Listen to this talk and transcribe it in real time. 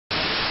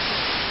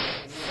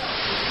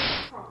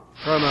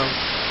Promo.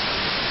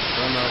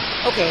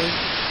 Okay,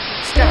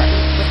 start.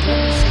 But let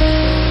me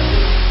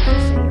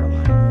say your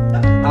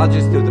line. I'll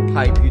just do the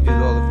pipe. You do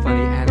all the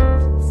funny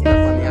stuff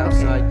on the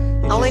outside.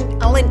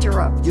 I'll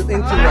interrupt. You'll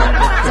interrupt.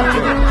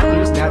 Never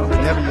used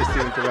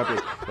to interrupt me.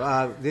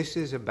 This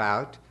is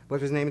about,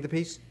 what was the name of the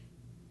piece?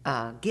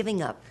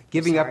 Giving up.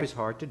 Giving up is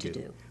hard to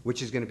do,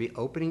 which is going to be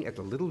opening at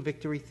the Little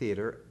Victory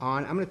Theater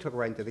on, I'm going to talk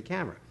right into the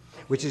camera,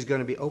 which is going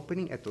to be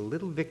opening at the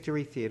Little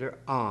Victory Theater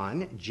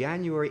on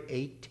January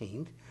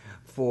 18th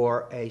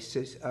for a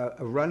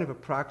run of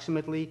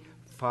approximately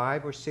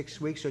 5 or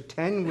 6 weeks or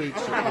 10 weeks.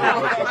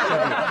 Well,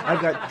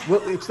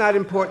 it's not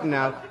important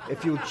now.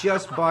 If you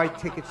just buy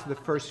tickets for the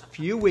first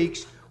few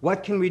weeks,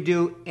 what can we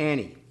do,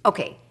 Annie?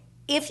 Okay.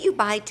 If you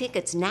buy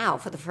tickets now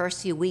for the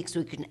first few weeks,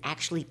 we can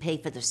actually pay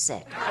for the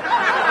set.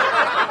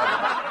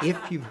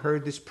 If you've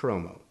heard this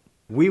promo,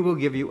 we will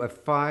give you a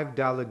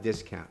 $5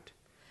 discount.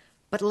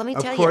 But let me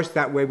tell you... Of course,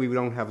 that way we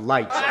don't have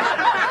lights.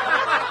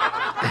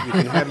 You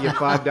can have your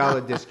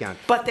 $5 discount.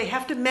 But they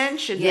have to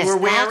mention Yes, you were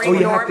that's wearing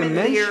what- you have to Norman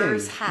mention.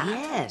 Lear's hat.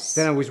 Yes.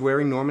 Then I was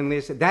wearing Norman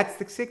Lear's. That's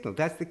the signal.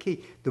 That's the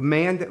key. The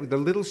man, the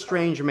little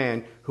strange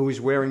man who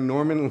is wearing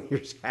Norman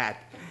Lear's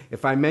hat.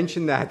 If I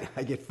mention that,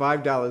 I get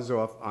 $5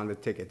 off on the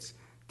tickets.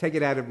 Take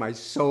it out of my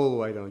soul,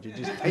 why don't you?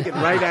 Just take it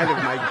right out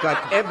of my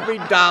gut. Every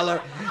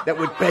dollar that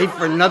would pay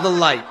for another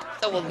light.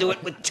 So we'll do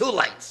it with 2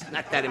 lights.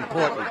 Not that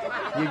important.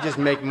 You just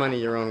make money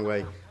your own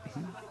way.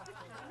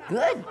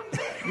 Good.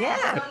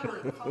 Yeah.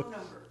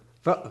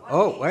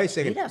 Oh, wait a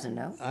second. He doesn't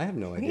know. I have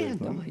no idea. He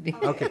has no idea.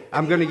 Okay,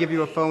 I'm going to give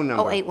you a phone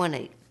number. Oh,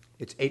 818.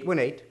 It's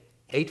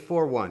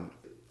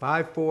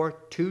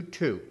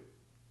 818-841-5422.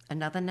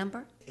 Another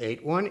number?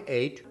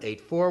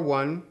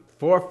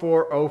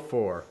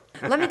 818-841-4404.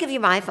 Let me give you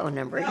my phone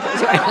number.